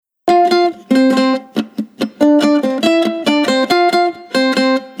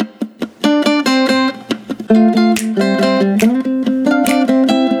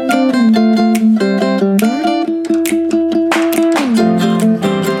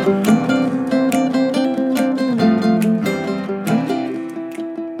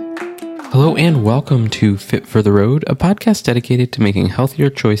and welcome to Fit for the Road, a podcast dedicated to making healthier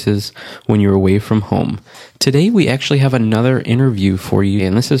choices when you're away from home. Today, we actually have another interview for you,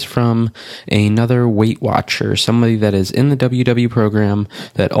 and this is from another Weight Watcher, somebody that is in the WW program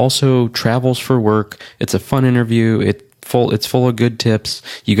that also travels for work. It's a fun interview. It's full of good tips.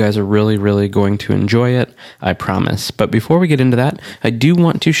 You guys are really, really going to enjoy it, I promise. But before we get into that, I do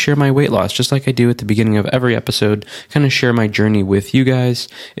want to share my weight loss, just like I do at the beginning of every episode, kind of share my journey with you guys.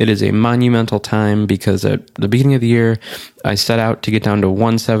 It is a monumental time because at the beginning of the year, I set out to get down to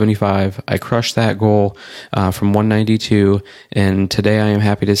 175. I crushed that goal from 192, and today I am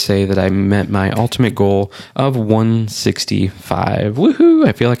happy to say that I met my ultimate goal of 165. Woohoo!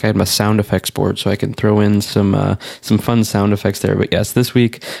 I feel like I had my sound effects board, so I can throw in some fun sound effects there. But yes, this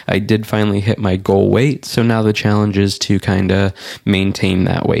week I did finally hit my goal weight, so now the challenge is to kind of maintain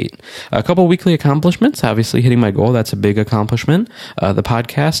that weight. A couple weekly accomplishments. Obviously, hitting my goal, that's a big accomplishment. The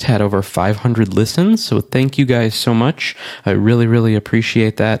podcast had over 500 listens, so thank you guys so much. I really, really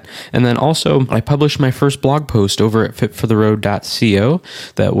appreciate that. And then also, I published my first blog post over at fitfortheroad.co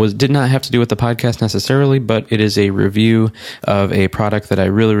that did not have to do with the podcast necessarily, but it is a review of a product that I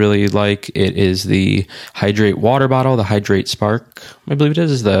really, really like. It is the Hydrate water bottle, the Hydrate Spark, I believe it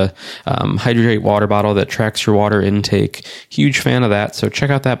is the Hydrate water bottle that tracks your water intake. Huge fan of that. So check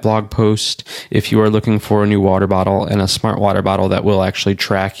out that blog post if you are looking for a new water bottle and a smart water bottle that will actually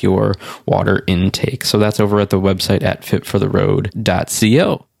track your water intake. So that's over at the website at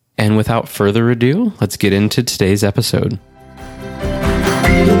fitfortheroad.co. And without further ado, let's get into today's episode.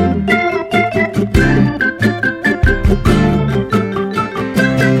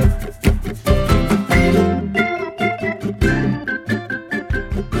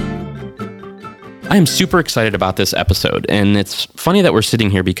 I am super excited about this episode, and it's funny that we're sitting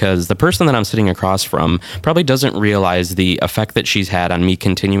here because the person that I'm sitting across from probably doesn't realize the effect that she's had on me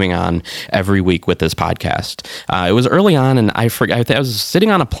continuing on every week with this podcast. It was early on, and I was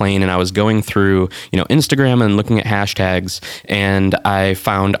sitting on a plane, and I was going through, Instagram and looking at hashtags, and I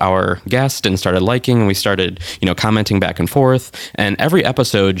found our guest and started liking, and we started, commenting back and forth. And every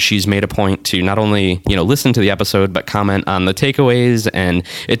episode, she's made a point to not only, listen to the episode, but comment on the takeaways, and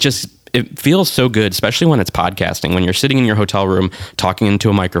it feels so good, especially when it's podcasting, when you're sitting in your hotel room talking into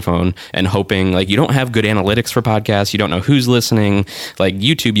a microphone and hoping, you don't have good analytics for podcasts. You don't know who's listening. Like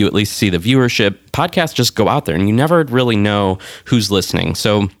YouTube, you at least see the viewership. Podcasts just go out there and you never really know who's listening.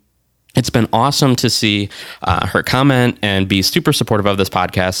 So it's been awesome to see her comment and be super supportive of this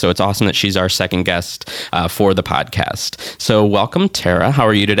podcast. So it's awesome that she's our second guest for the podcast. So welcome, Tara. How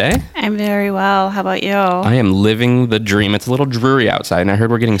are you today? I'm very well. How about you? I am living the dream. It's a little dreary outside, and I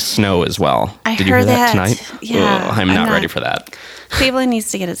heard we're getting snow as well. Did you hear that tonight? Yeah. I'm not ready for that. Cleveland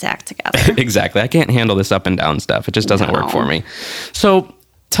needs to get its act together. Exactly. I can't handle this up and down stuff. It just doesn't work for me. So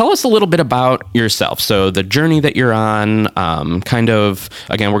tell us a little bit about yourself. So the journey that you're on, again,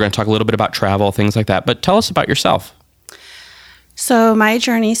 we're going to talk a little bit about travel, things like that, but tell us about yourself. So my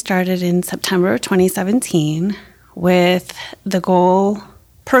journey started in September 2017 with the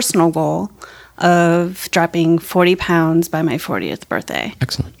personal goal of dropping 40 pounds by my 40th birthday.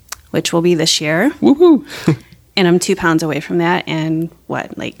 Excellent. Which will be this year. Woohoo! And I'm 2 pounds away from that and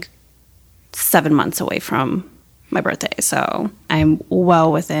 7 months away from my birthday. So I'm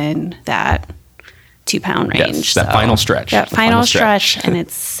well within that 2 pound range. Yes, that final stretch. That final stretch. And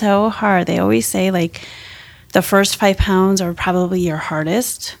it's so hard. They always say the first 5 pounds are probably your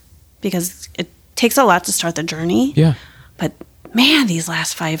hardest because it takes a lot to start the journey. Yeah. But man, these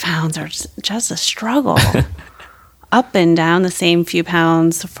last 5 pounds are just a struggle. Up and down the same few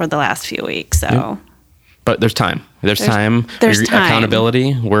pounds for the last few weeks. So. Yeah. But there's time. There's time.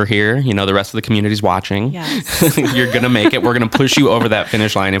 Accountability. We're here. The rest of the community's watching. Yes. You're going to make it. We're going to push you over that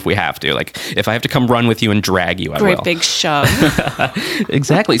finish line if we have to. If I have to come run with you and drag you, I will. Great big shove.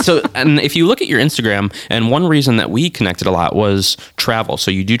 Exactly. So, and if you look at your Instagram, and one reason that we connected a lot was travel. So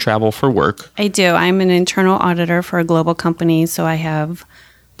you do travel for work. I do. I'm an internal auditor for a global company, so I have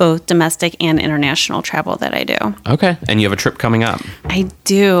both domestic and international travel that I do. Okay. And you have a trip coming up. I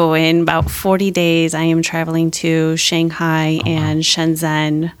do. In about 40 days, I am traveling to Shanghai and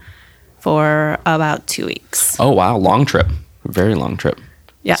Shenzhen for about 2 weeks. Oh, wow. Long trip. Very long trip.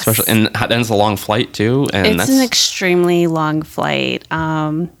 Yes. And then it's a long flight, too. And it's an extremely long flight.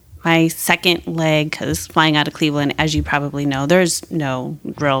 My second leg, because flying out of Cleveland, as you probably know, there's no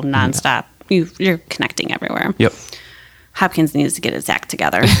real nonstop. You're connecting everywhere. Yep. Hopkins needs to get its act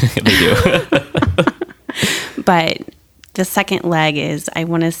together. They do. But the second leg is, I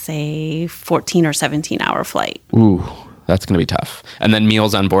want to say, 14 or 17-hour flight. Ooh, that's going to be tough. And then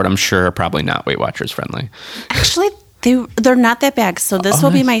meals on board, I'm sure, are probably not Weight Watchers friendly. Actually, They're not that bad. So this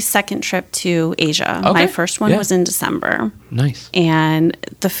will be nice. my second trip to Asia. Okay. My first one Yeah. was in December. Nice. And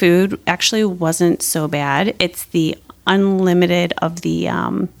the food actually wasn't so bad. It's the unlimited of the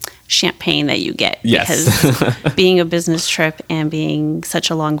champagne that you get. Yes. Because being a business trip and being such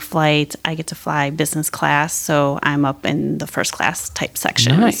a long flight, I get to fly business class. So I'm up in the first class type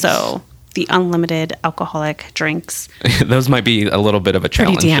section. Nice. So the unlimited alcoholic drinks. Those might be a little bit of a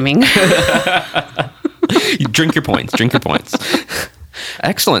Pretty challenge. damning. You drink your points. Drink your points.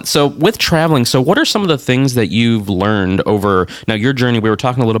 Excellent. So with traveling, so what are some of the things that you've learned over now your journey? We were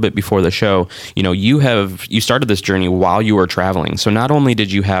talking a little bit before the show. You started this journey while you were traveling. So not only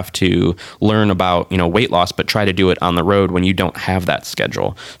did you have to learn about, weight loss, but try to do it on the road when you don't have that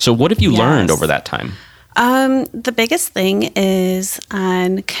schedule. So what have you learned over that time? The biggest thing is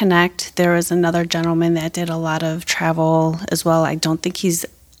on Connect. There was another gentleman that did a lot of travel as well. I don't think he's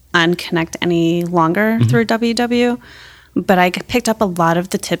on Connect any longer through WW, but I picked up a lot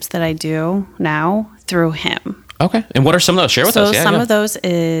of the tips that I do now through him. Okay. And what are some of those? Share with us. So some of those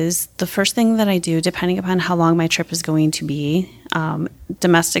is the first thing that I do, depending upon how long my trip is going to be.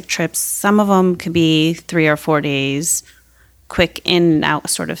 Domestic trips, some of them could be 3 or 4 days, quick in and out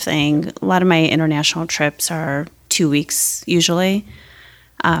sort of thing. A lot of my international trips are 2 weeks usually.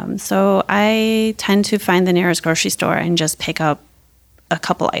 So I tend to find the nearest grocery store and just pick up a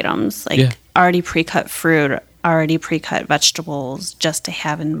couple items, like already pre-cut fruit, already pre-cut vegetables, just to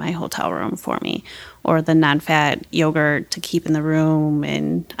have in my hotel room for me, or the non-fat yogurt to keep in the room.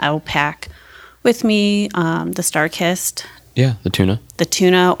 And I'll pack with me the Star-Kissed. Yeah, the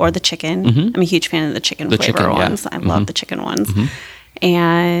tuna or the chicken. I'm a huge fan of the chicken flavor ones. I love the chicken ones.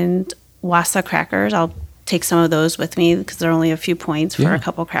 And Wasa crackers. I'll take some of those with me because they're only a few points for a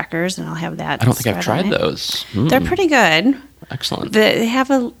couple crackers, and I'll have that. I don't think I've tried those. They're pretty good. Excellent. They have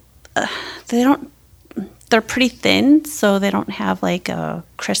they're pretty thin, so they don't have like a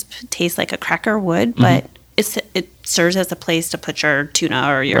crisp taste like a cracker would, but it serves as a place to put your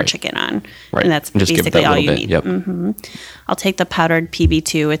tuna or your chicken on. Right. And that's just basically all you bit. need. Yep. I'll take the powdered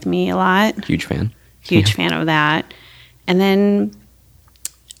PB2 with me a lot. Huge fan. Huge fan of that. And then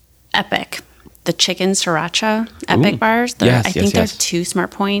Epic, the chicken sriracha Epic bars. I think they're 2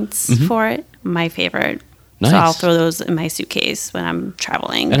 smart points for it. My favorite. Nice. So I'll throw those in my suitcase when I'm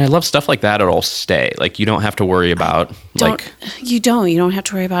traveling. And I love stuff like that. It'll stay. Like you don't have to worry about You don't have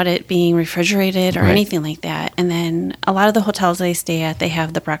to worry about it being refrigerated or anything like that. And then a lot of the hotels I stay at, they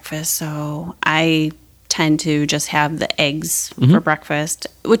have the breakfast. So I tend to just have the eggs for breakfast,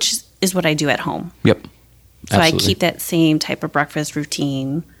 which is what I do at home. Yep. So Absolutely. I keep that same type of breakfast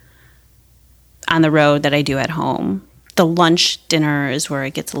routine on the road that I do at home. The lunch dinner is where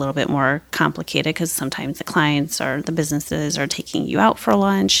it gets a little bit more complicated because sometimes the clients or the businesses are taking you out for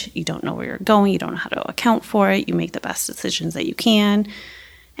lunch. You don't know where you're going. You don't know how to account for it. You make the best decisions that you can.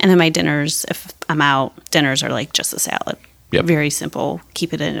 And then my dinners, if I'm out, dinners are like just a salad. Yep. Very simple.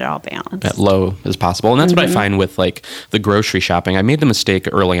 Keep it in at all balanced. As low as possible. And that's what I find with like the grocery shopping. I made the mistake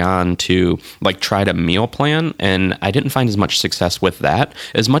early on to like try to meal plan, and I didn't find as much success with that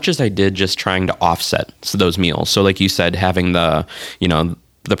as much as I did just trying to offset those meals. So like you said, having the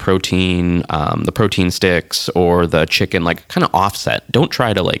protein sticks or the chicken, like kind of offset. Don't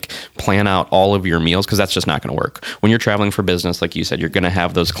try to like plan out all of your meals because that's just not going to work. When you're traveling for business, like you said, you're going to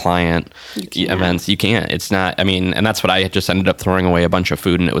have those client events. You can't. It's not, and that's what I just ended up throwing away a bunch of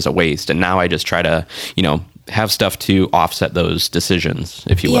food and it was a waste. And now I just try to, have stuff to offset those decisions,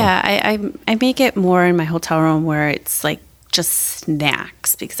 if you will. Yeah, I make it more in my hotel room where it's like just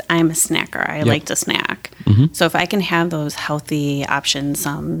snacks because I'm a snacker. I like to snack. So if I can have those healthy options,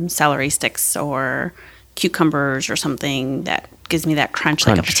 some celery sticks or cucumbers or something that gives me that crunch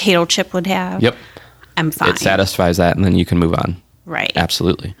like a potato chip would have, I'm fine. It satisfies that and then you can move on. Right.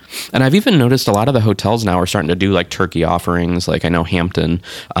 Absolutely. And I've even noticed a lot of the hotels now are starting to do like turkey offerings. Like I know Hampton,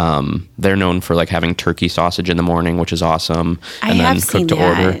 they're known for like having turkey sausage in the morning, which is awesome. And then cook to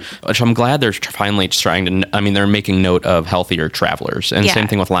order, which I'm glad they're finally trying to, they're making note of healthier travelers. And same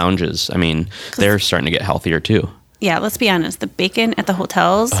thing with lounges. They're starting to get healthier too. Yeah, let's be honest. The bacon at the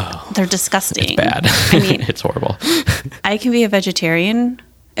hotels, they're disgusting. It's bad. It's horrible. I can be a vegetarian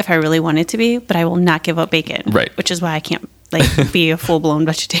if I really wanted to be, but I will not give up bacon. Right. Which is why I can't be a full-blown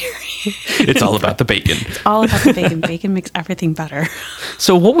vegetarian. It's all about the bacon. It's all about the bacon. Bacon makes everything better.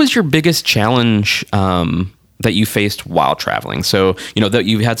 So what was your biggest challenge that you faced while traveling? So, that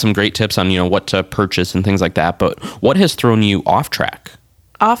you've had some great tips on, what to purchase and things like that, but what has thrown you off track?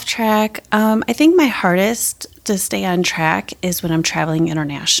 Off track, I think my hardest to stay on track is when I'm traveling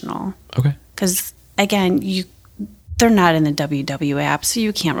international. Okay. Because, again, they're not in the WW app, so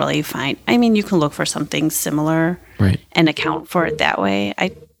you can't really find. I mean, you can look for something similar and account for it that way.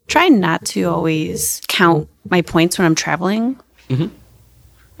 I try not to always count my points when I'm traveling. Mm-hmm.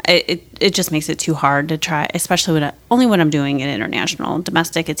 It just makes it too hard to try, especially only when I'm doing it international.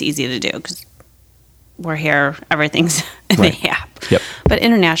 Domestic, it's easy to do because we're here, everything's in the app. Yep. But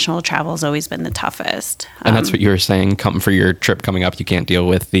international travel has always been the toughest. And that's what you were saying. Come for your trip coming up, you can't deal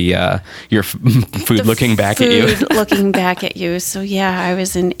with the your food looking back at you. Looking back at you. So yeah, I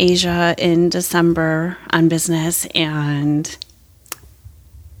was in Asia in December on business, and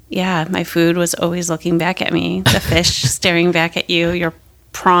yeah, my food was always looking back at me. The fish staring back at you. Your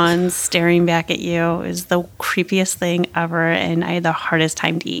prawns staring back at you is the creepiest thing ever, and I had the hardest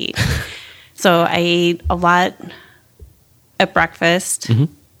time to eat. So I ate a lot at breakfast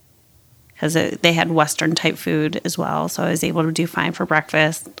because they had Western type food as well. So I was able to do fine for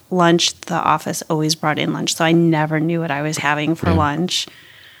breakfast. Lunch, the office always brought in lunch, so I never knew what I was having for lunch.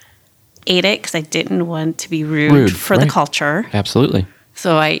 Ate it because I didn't want to be rude for the culture. Absolutely.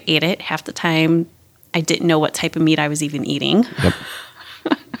 So I ate it half the time. I didn't know what type of meat I was even eating. Yep.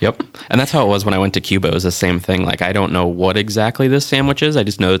 Yep. And that's how it was when I went to Cuba. It was the same thing. Like, I don't know what exactly this sandwich is. I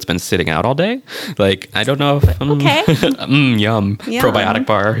just know it's been sitting out all day. Like, I don't know if yum. Probiotic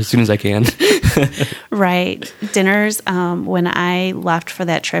bar as soon as I can. Right. Dinners. When I left for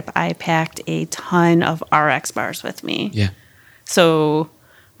that trip, I packed a ton of RX bars with me. Yeah. So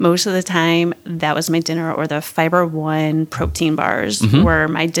most of the time, that was my dinner, or the Fiber One protein bars were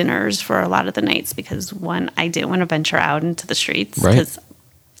my dinners for a lot of the nights because, one, I didn't want to venture out into the streets because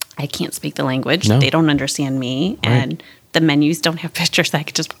I can't speak the language. No. They don't understand me. Right. And the menus don't have pictures that I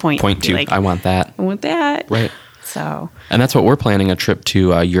could just point to. Like, I want that. I want that. Right. So. And that's what we're planning, a trip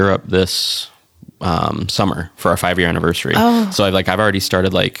to Europe this summer for our 5-year anniversary. So I've already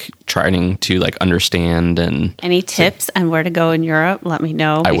started trying to understand. And any tips on where to go in Europe, let me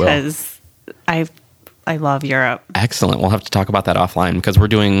know. Because I love Europe. Excellent. We'll have to talk about that offline because we're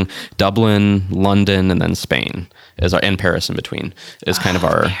doing Dublin, London, and then Spain and Paris in between is kind of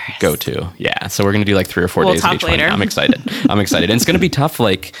our go-to. Yeah. So we're going to do 3 or 4 days of each one. I'm excited. And it's going to be tough,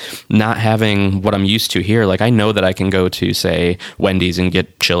 not having what I'm used to here. I know that I can go to, say, Wendy's and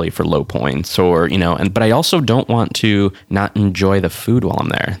get chili for low points or, but I also don't want to not enjoy the food while I'm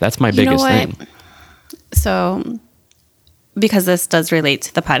there. That's my biggest thing. So, because this does relate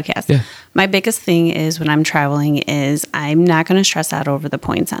to the podcast. Yeah. My biggest thing is when I'm traveling is I'm not going to stress out over the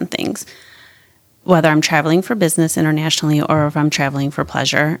points on things. Whether I'm traveling for business internationally or if I'm traveling for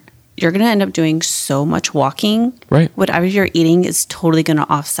pleasure, you're going to end up doing so much walking. Right. Whatever you're eating is totally going to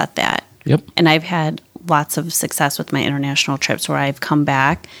offset that. Yep. And I've had lots of success with my international trips where I've come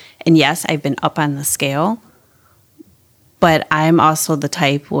back. And yes, I've been up on the scale. But I'm also the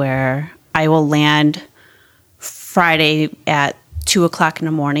type where I will land Friday at 2 o'clock in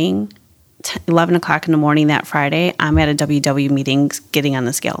the morning, 11 o'clock in the morning that Friday, I'm at a WW meeting getting on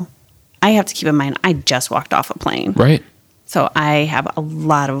the scale. I have to keep in mind, I just walked off a plane. Right. So I have a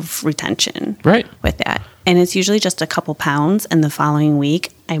lot of retention with that. And it's usually just a couple pounds, and the following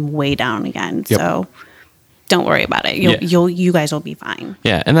week, I'm way down again. Yep. So don't worry about it. You guys will be fine.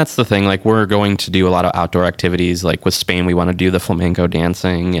 Yeah, and that's the thing. We're going to do a lot of outdoor activities. With Spain, we want to do the flamenco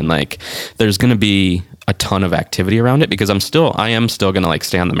dancing, and there's going to be a ton of activity around it because I am still going to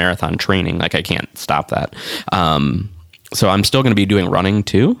stay on the marathon training. I can't stop that. So I'm still going to be doing running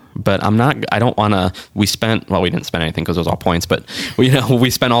too, but I don't want to, we didn't spend anything because it was all points, but we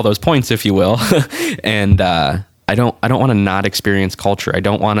spent all those points, if you will. And, I don't want to not experience culture. I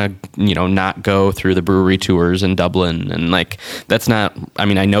don't want to, not go through the brewery tours in Dublin. And that's not, I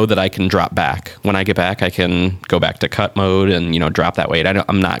know that I can drop back. When I get back, I can go back to cut mode and, drop that weight.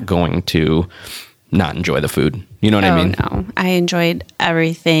 I'm not going to not enjoy the food. You know what I mean? No, I enjoyed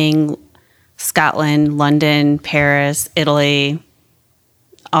everything. Scotland, London, Paris, Italy,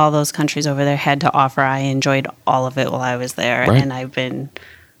 all those countries over there had to offer. I enjoyed all of it while I was there. Right. And I've been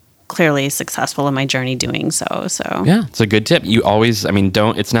clearly successful in my journey doing so. So yeah, it's a good tip. You always,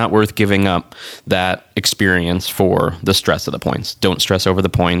 it's not worth giving up that experience for the stress of the points. Don't stress over the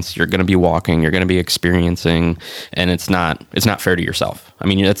points. You're going to be walking, you're going to be experiencing, and it's not fair to yourself.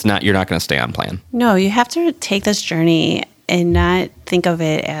 you're not going to stay on plan. No, you have to take this journey and not think of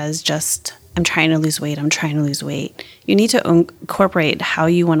it as just, I'm trying to lose weight. You need to incorporate how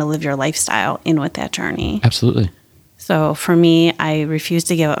you want to live your lifestyle in with that journey. Absolutely. So for me, I refuse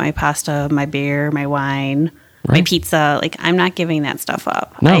to give up my pasta, my beer, my wine, my pizza. I'm not giving that stuff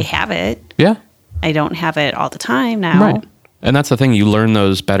up. No. I have it. Yeah. I don't have it all the time now. Right. And that's the thing. You learn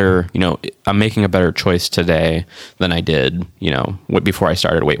those better. I'm making a better choice today than I did, before I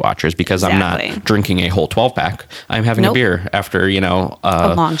started Weight Watchers, because I'm not drinking a whole 12-pack. I'm having a beer after,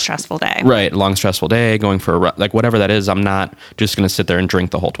 a long, stressful day. Right. Long, stressful day, going for whatever that is. I'm not just going to sit there and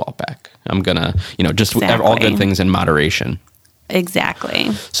drink the whole 12-pack. I'm going to, just have all good things in moderation.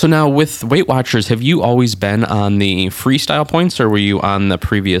 Exactly. So now with Weight Watchers, have you always been on the freestyle points, or were you on the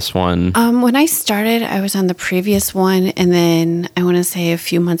previous one? When I started, I was on the previous one. And then I want to say a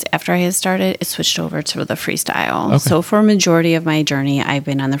few months after I had started, it switched over to the freestyle. Okay. So for a majority of my journey, I've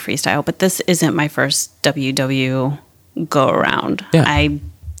been on the freestyle, but this isn't my first WW go around. Yeah. I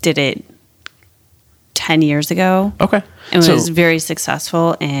did it 10 years ago. Okay. And it was very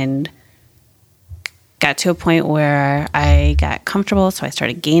successful and got to a point where I got comfortable, so I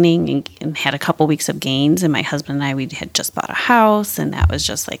started gaining and had a couple weeks of gains. And my husband and I, we had just bought a house, and that was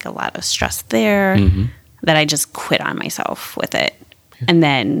just like a lot of stress there that I just quit on myself with it. Yeah. And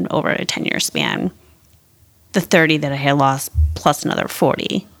then over a 10-year span, the 30 that I had lost plus another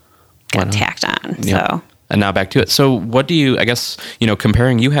 40 got tacked on. Yep. So. And now back to it. So what do you, I guess,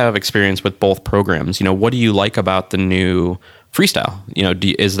 comparing, you have experience with both programs. What do you like about the new freestyle?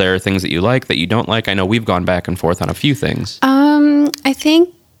 Is there things that you like that you don't like? I know we've gone back and forth on a few things. I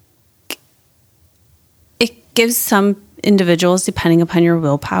think it gives some individuals, depending upon your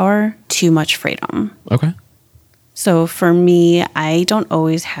willpower, too much freedom. Okay. So for me, I don't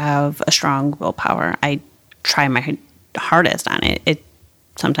always have a strong willpower. I try my hardest on it.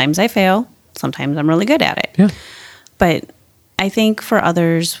 Sometimes I fail. Sometimes I'm really good at it. Yeah. But I think for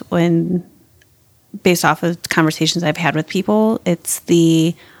others, based off of conversations I've had with people, it's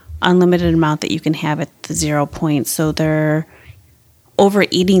the unlimited amount that you can have at the 0 point. So they're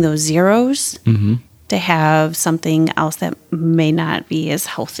overeating those zeros to have something else that may not be as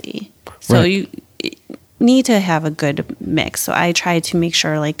healthy. So you need to have a good mix. So I try to make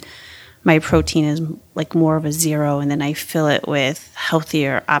sure my protein is more of a 0, and then I fill it with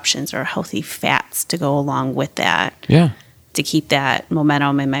healthier options or healthy fats to go along with that. Yeah. To keep that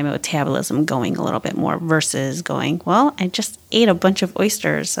momentum and my metabolism going a little bit more versus going, well, I just ate a bunch of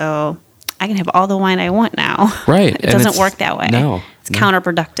oysters, so I can have all the wine I want now. Right. It doesn't work that way. No. It's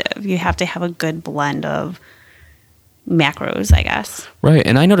counterproductive. You have to have a good blend of macros, I guess. Right.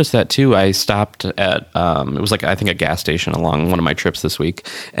 And I noticed that too. I stopped at, it was I think a gas station along one of my trips this week,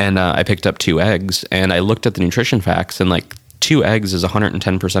 and I picked up 2 eggs, and I looked at the nutrition facts, and 2 eggs is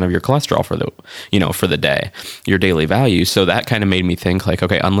 110% of your cholesterol for the day, your daily value. So that kind of made me think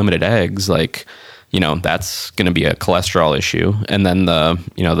okay, unlimited eggs, that's going to be a cholesterol issue. And then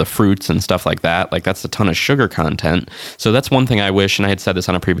the fruits and stuff like that, that's a ton of sugar content. So that's one thing I wish, and I had said this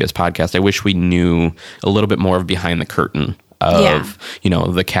on a previous podcast, I wish we knew a little bit more of behind the curtain of,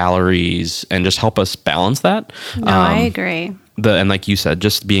 the calories, and just help us balance that. No, I agree. And like you said,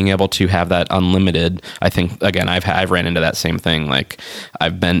 just being able to have that unlimited, I think, again, I've ran into that same thing.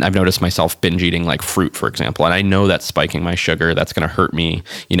 I've noticed myself binge eating fruit, for example, and I know that's spiking my sugar. That's going to hurt me,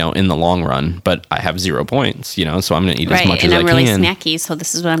 in the long run, but I have 0 points, so I'm going to eat as much as I can. And I'm really snacky, so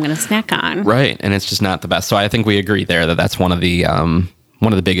this is what I'm going to snack on. Right. And it's just not the best. So I think we agree there that that's one of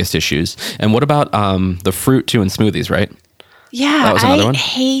the biggest issues. And what about the fruit too in smoothies, right? Yeah, I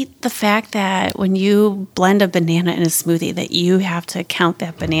hate the fact that when you blend a banana in a smoothie that you have to count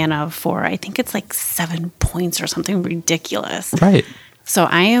that banana for, I think it's 7 points or something ridiculous. Right. So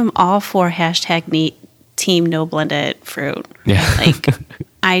I am all for #team no blended fruit. Yeah.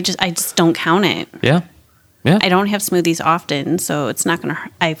 I just don't count it. Yeah. Yeah. I don't have smoothies often, so it's not going to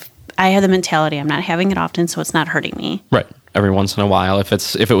hurt. I have the mentality I'm not having it often, so it's not hurting me. Right. Every once in a while, if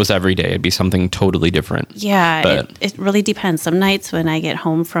it was every day, it'd be something totally different. Yeah, but it really depends. Some nights when I get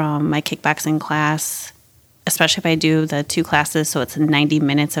home from my kickboxing class, especially if I do the 2 classes, so it's 90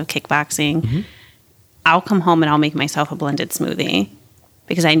 minutes of kickboxing, I'll come home and I'll make myself a blended smoothie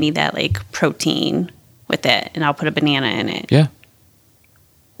because I need that protein with it, and I'll put a banana in it. Yeah.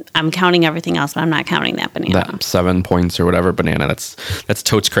 I'm counting everything else, but I'm not counting that banana. That 7 points or whatever banana, that's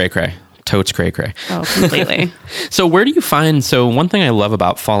totes cray-cray. Totes cray-cray. Oh, completely. So where do you find, one thing I love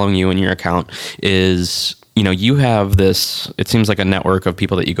about following you and your account is, you have this, it seems like a network of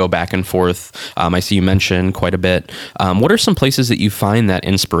people that you go back and forth. I see you mention quite a bit. What are some places that you find that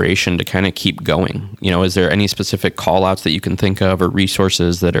inspiration to kind of keep going? Is there any specific call outs that you can think of or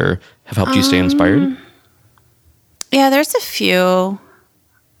resources that have helped you stay inspired? Yeah, there's a few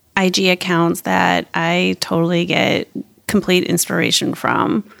IG accounts that I totally get complete inspiration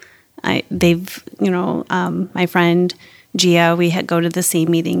from. My friend Gia, we go to the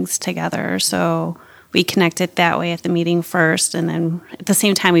same meetings together, so we connected that way at the meeting first, and then at the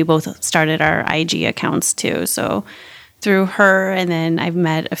same time we both started our IG accounts too. So through her, and then I've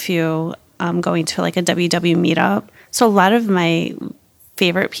met a few going to like a WW meetup. So a lot of my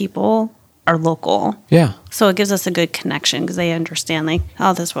favorite people are local. Yeah. So it gives us a good connection because they understand like,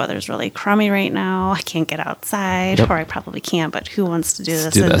 oh, this weather's really crummy right now. I can't get outside, or I probably can't, but who wants to do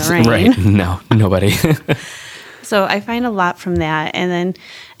this in the rain? Right. No, nobody. So I find a lot from that. And then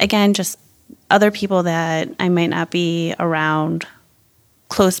again, just other people that I might not be around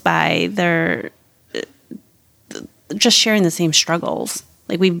close by, they're just sharing the same struggles.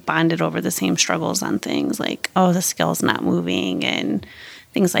 Like we bonded over the same struggles on things like, oh, the scale's not moving and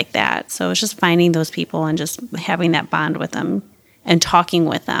things like that. So it's just finding those people and just having that bond with them and talking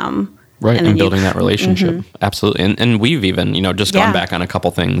with them. Right, and building that relationship. Absolutely. And we've even, just gone back on a couple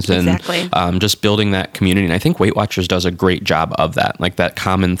things and just building that community. And I think Weight Watchers does a great job of that, like that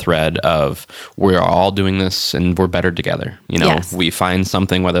common thread of we're all doing this and we're better together. We find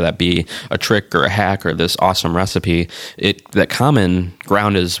something, whether that be a trick or a hack or this awesome recipe, that common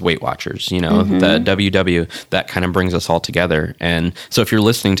ground is Weight Watchers, the WW, that kind of brings us all together. And so if you're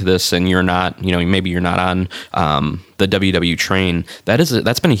listening to this and you're not, maybe you're not on the WW train,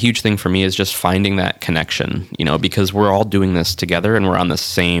 that's been a huge thing for me, is just finding that connection, because we're all doing this together and we're on the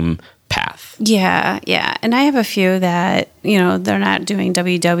same path. Yeah. And I have a few that, they're not doing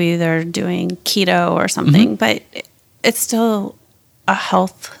WW, they're doing keto or something, but it's still a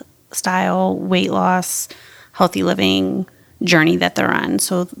health style, weight loss, healthy living journey that they're on.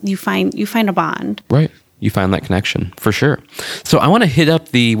 So you find a bond. Right. You find that connection for sure. So I want to hit up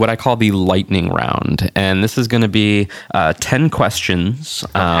what I call the lightning round. And this is going to be 10 questions.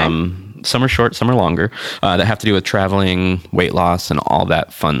 Okay. Some are short, some are longer, that have to do with traveling, weight loss, and all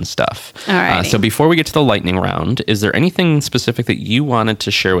that fun stuff. All right. So before we get to the lightning round, is there anything specific that you wanted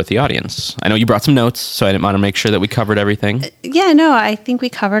to share with the audience? I know you brought some notes, so I didn't want to make sure that we covered everything. Yeah, no, I think we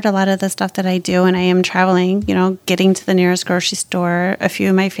covered a lot of the stuff that I do when I am traveling, getting to the nearest grocery store. A few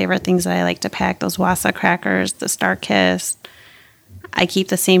of my favorite things that I like to pack, those Wasa crackers, the StarKist. I keep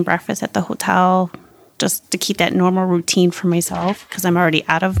the same breakfast at the hotel, just to keep that normal routine for myself because I'm already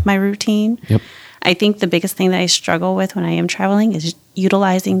out of my routine. Yep. I think the biggest thing that I struggle with when I am traveling is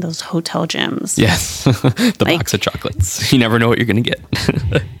utilizing those hotel gyms. Yes. The box of chocolates. You never know what you're going to get.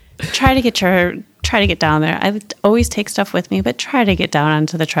 Try to get down there. I would always take stuff with me, but try to get down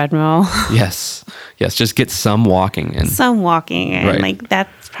onto the treadmill. Yes. Just get some walking in. Right. Like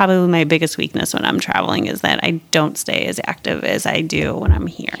that's probably my biggest weakness when I'm traveling is that I don't stay as active as I do when I'm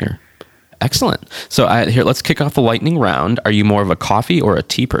here. Excellent. So here, let's kick off the lightning round. Are you more of a coffee or a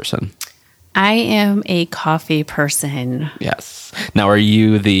tea person? I am a coffee person. Yes. Now, are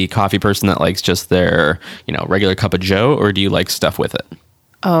you the coffee person that likes just their, regular cup of joe, or do you like stuff with it?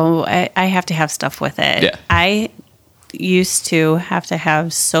 Oh, I have to have stuff with it. Yeah. I used to have to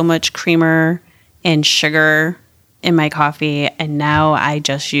have so much creamer and sugar in my coffee, and now I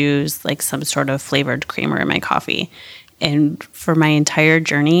just use like some sort of flavored creamer in my coffee. And for my entire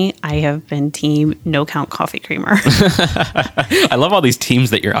journey, I have been team no count coffee creamer. I love all these teams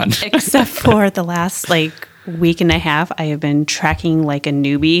that you're on. Except for the last week and a half, I have been tracking like a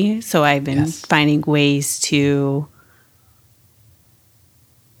newbie. So I've been finding ways to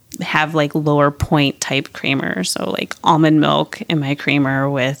have like lower point type creamer. So like almond milk in my creamer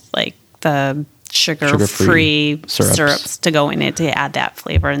with like the sugar-free syrups to go in it to add that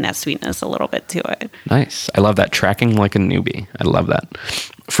flavor and that sweetness a little bit to it. Nice. I love that. Tracking like a newbie. I love that.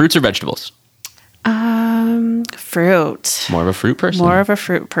 Fruits or vegetables? Fruit. More of a fruit person? More of a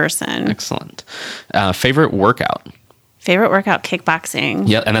fruit person. Excellent. Favorite workout? Favorite workout, kickboxing.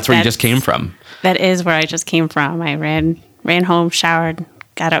 Yeah, and that's where you just came from. That is where I just came from. I ran home, showered,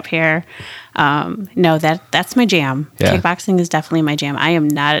 got up here. No, that's my jam. Yeah. Kickboxing is definitely my jam. I am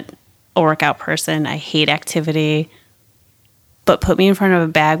not a workout person. I hate activity, but put me in front of a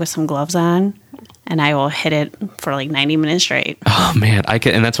bag with some gloves on and I will hit it for like 90 minutes straight. Oh man,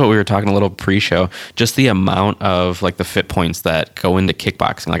 and that's what we were talking a little pre-show, just the amount of like the fit points that go into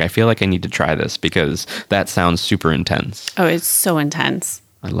kickboxing. Like I feel like I need to try this because that sounds super intense. Oh, it's so intense.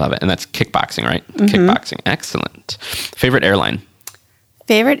 I love it. And that's kickboxing, right? Mm-hmm. Kickboxing. Excellent. Favorite airline?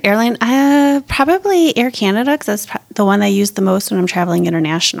 Probably Air Canada because that's the one I use the most when I'm traveling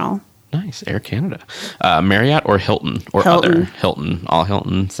international. Nice. Air Canada. Marriott or Hilton? Or Hilton. Other? Hilton. All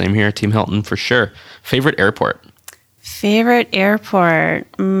Hilton. Same here. Team Hilton for sure. Favorite airport?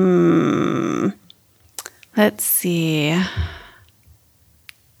 Let's see.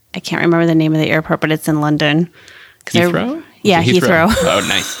 I can't remember the name of the airport, but it's in London. Heathrow? Yeah, Heathrow. Oh,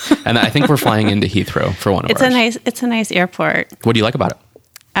 nice. And I think we're flying into Heathrow for one of ours. It's a nice airport. What do you like about it?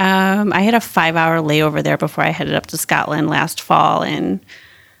 I had a 5-hour layover there before I headed up to Scotland last fall, and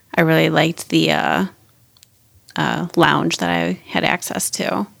I really liked the lounge that I had access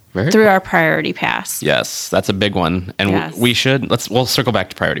to Very through cool. our Priority Pass. Yes, that's a big one. And Yes. we'll circle back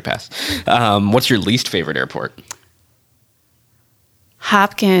to Priority Pass. What's your least favorite airport?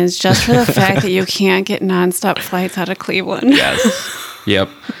 Hopkins, just for the fact that you can't get nonstop flights out of Cleveland. Yes. Yep.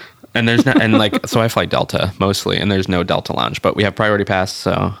 And there's no, and like, so I fly Delta mostly, and there's no Delta lounge, but we have Priority Pass,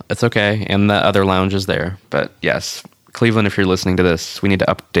 so it's okay. And the other lounge is there. But yes, Cleveland, if you're listening to this, we need to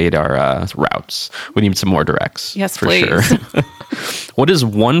update our routes. We need some more directs. Yes, for please. sure. What is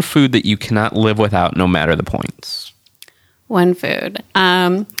one food that you cannot live without, no matter the points? One food.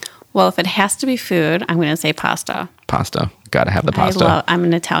 Well, if it has to be food, I'm going to say pasta. Pasta. Got to have the pasta. I'm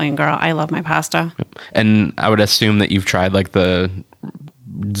an Italian girl. I love my pasta. And I would assume that you've tried like the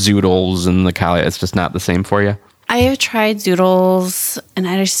zoodles and the cauli. It's just not the same for you. I have tried zoodles, and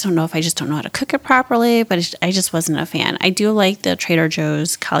I just don't know if I just don't know how to cook it properly, but I just wasn't a fan. I do like the Trader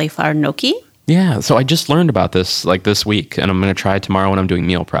Joe's cauliflower gnocchi. Yeah, so I just learned about this like this week, and I'm going to try it tomorrow when I'm doing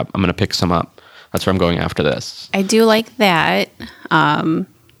meal prep. I'm going to pick some up. That's where I'm going after this. I do like that,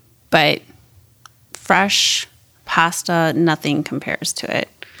 but fresh pasta, nothing compares to it.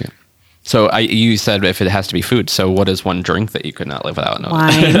 Yeah. So you said if it has to be food, so what is one drink that you could not live without? No.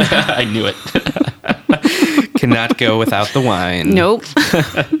 Wine. I knew it. Cannot go without the wine. Nope.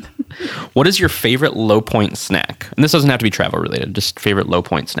 What is your favorite low point snack? And this doesn't have to be travel related, just favorite low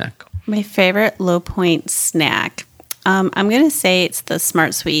point snack. My favorite low point snack. I'm going to say it's the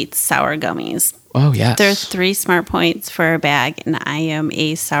Smart Sweets sour gummies. Oh, yes. There's 3 Smart Points for a bag, and I am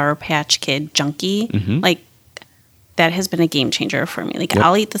a Sour Patch Kid junkie. Like, that has been a game changer for me. Like, Yep.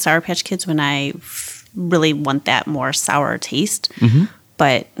 I'll eat the Sour Patch Kids when I really want that more sour taste.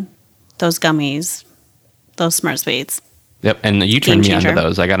 But those gummies, those Smart Sweets. Yep, and you turned me Game onto changer.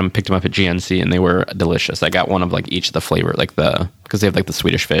 those. I got them, picked them up at GNC, and they were delicious. I got one of like each of the flavor, like because they have like the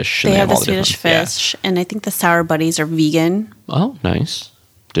Swedish fish. And They have the all Swedish different- yeah. fish, and I think the Sour Buddies are vegan. Oh, nice.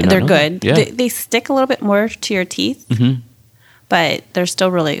 Did not They're know good. that. Yeah. They stick a little bit more to your teeth, but they're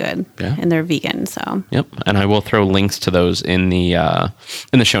still really good, Yeah. and they're vegan. So Yep, and I will throw links to those in the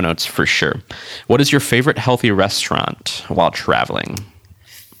show notes for sure. What is your favorite healthy restaurant while traveling?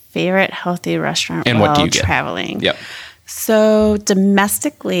 favorite healthy restaurant And while what do you get? traveling. Yep. So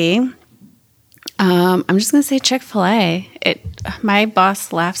domestically, I'm just going to say Chick-fil-A. My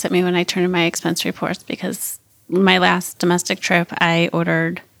boss laughs at me when I turn in my expense reports because my last domestic trip, I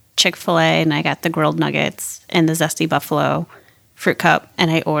ordered Chick-fil-A and I got the grilled nuggets and the zesty buffalo fruit cup,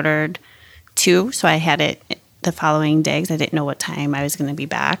 and I ordered 2, so I had it the following day because I didn't know what time I was going to be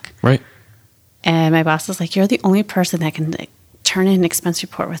back. Right. And my boss was like, "You're the only person that can turn in an expense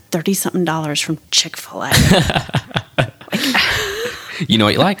report with $30-something from Chick-fil-A." You know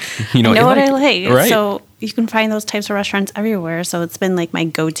what you like. You know, I know what what you I like. Right. So you can find those types of restaurants everywhere. So it's been like my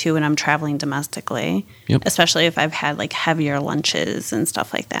go-to when I'm traveling domestically, Yep. especially if I've had like heavier lunches and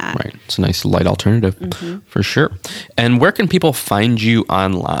stuff like that. Right. It's a nice light alternative for sure. And where can people find you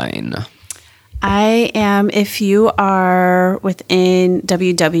online? I am, if you are within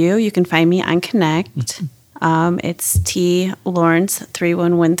WW, you can find me on Connect. It's T Lawrence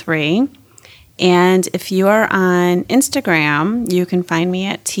 3113. And if you are on Instagram, you can find me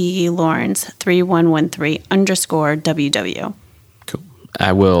at T Lawrence 3113_WW. Cool.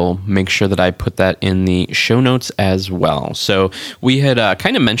 I will make sure that I put that in the show notes as well. So we had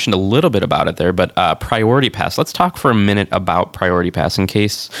kind of mentioned a little bit about it there, but Priority Pass. Let's talk for a minute about Priority Pass in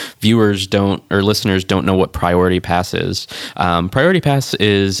case viewers don't or listeners don't know what Priority Pass is. Priority Pass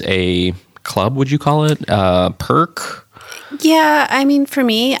is a club, would you call it? Perk? Yeah, I mean, for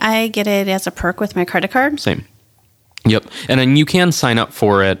me, I get it as a perk with my credit card. Same. Yep. And then you can sign up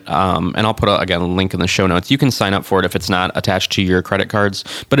for it. And I'll put, again, a link in the show notes. You can sign up for it if it's not attached to your credit cards.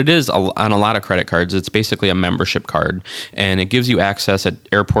 But it is on a lot of credit cards. It's basically a membership card. And it gives you access at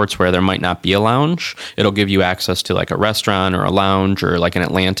airports where there might not be a lounge. It'll give you access to like a restaurant or a lounge, or like in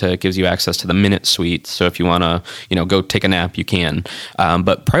Atlanta, it gives you access to the Minute Suite. So if you want to, go take a nap, you can.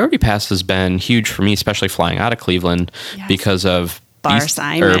 But Priority Pass has been huge for me, especially flying out of Cleveland because of Bar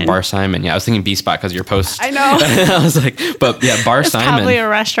Simon. Bar Simon. Yeah, I was thinking B Spot because of your post. I know. I was like, but yeah, Bar It's Simon. probably a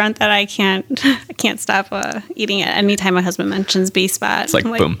restaurant that I can't stop eating at. Anytime my husband mentions B Spot, It's like,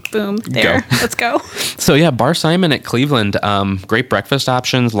 I'm boom, there, let's go. So yeah, Bar Simon at Cleveland. Great breakfast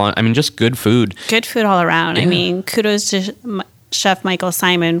options. Just good food. Good food all around. Yeah. I mean, kudos to Chef Michael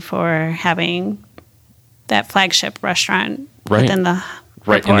Simon for having that flagship restaurant within the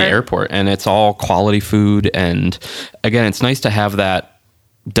Right in the airport, and it's all quality food. And again, it's nice to have that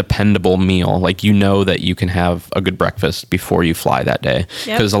dependable meal. Like, you know that you can have a good breakfast before you fly that day.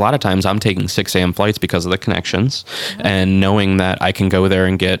 Because a lot of times I'm taking 6 a.m. flights because of the connections, and knowing that I can go there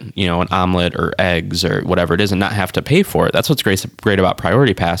and get, an omelet or eggs or whatever it is and not have to pay for it. That's what's great about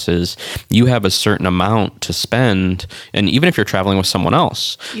Priority Pass is you have a certain amount to spend. And even if you're traveling with someone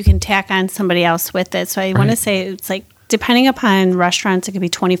else, you can tack on somebody else with it. So I want to say it's like, depending upon restaurants, it could be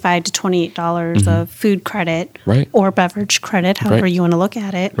 $25 to $28 of food credit or beverage credit, however you want to look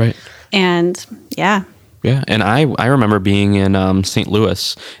at it. Right. And yeah. Yeah, and I remember being in St.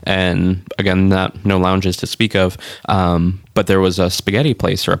 Louis, and again, no lounges to speak of, but there was a spaghetti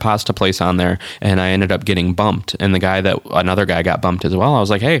place or a pasta place on there, and I ended up getting bumped, and another guy got bumped as well. I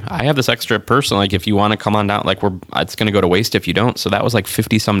was like, hey, I have this extra person, like, if you want to come on down, like, it's going to go to waste if you don't. So that was like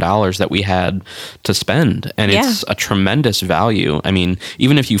 $50 some that we had to spend, and it's a tremendous value. I mean,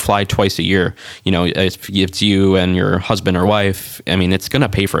 even if you fly twice a year, if it's you and your husband or wife, I mean, it's going to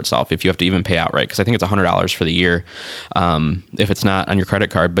pay for itself if you have to even pay outright, because I think it's $100 for the year if it's not on your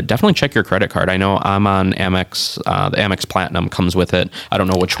credit card. But definitely check your credit card. I know I'm on Amex. The Amex Platinum comes with it. I don't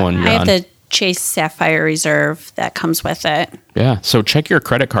know which one you're on. I have the Chase Sapphire Reserve that comes with it. Yeah, so check your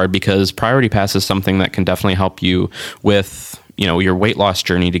credit card, because Priority Pass is something that can definitely help you with your weight loss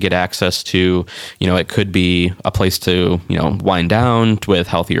journey, to get access to, it could be a place to, wind down with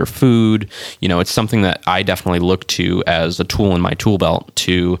healthier food. It's something that I definitely look to as a tool in my tool belt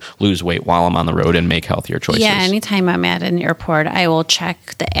to lose weight while I'm on the road and make healthier choices. Yeah, anytime I'm at an airport, I will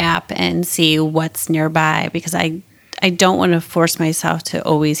check the app and see what's nearby, because I don't want to force myself to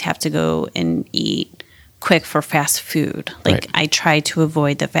always have to go and eat quick for fast food. Like, I try to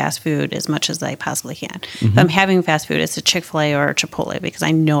avoid the fast food as much as I possibly can. If I'm having fast food, it's a Chick-fil-A or a Chipotle, because I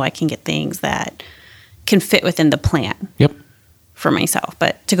know I can get things that can fit within the plan for myself.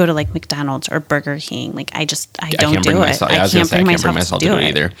 But to go to like McDonald's or Burger King, like, I don't do it. I can't bring myself to do it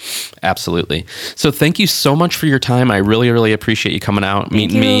either. Absolutely. So thank you so much for your time. I really, really appreciate you coming out,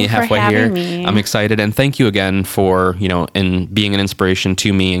 meeting me halfway here. I'm excited. And thank you again for, and being an inspiration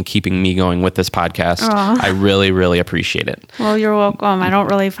to me and keeping me going with this podcast. I really, really appreciate it. Well, you're welcome. I don't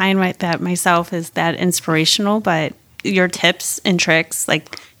really find that myself is that inspirational, but your tips and tricks,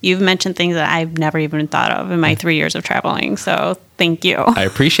 like, you've mentioned things that I've never even thought of in my 3 years of traveling. So thank you. I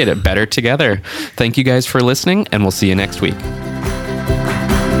appreciate it. Better together. Thank you guys for listening, and we'll see you next week.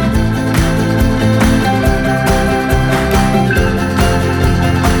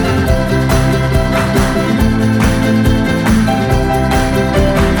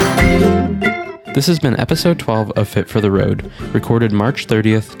 This has been episode 12 of Fit for the Road, recorded March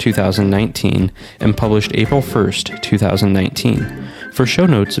 30th, 2019, and published April 1st, 2019. For show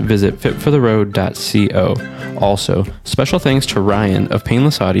notes, visit fitfortheroad.co. Also, special thanks to Ryan of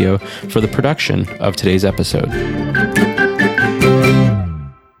Painless Audio for the production of today's episode.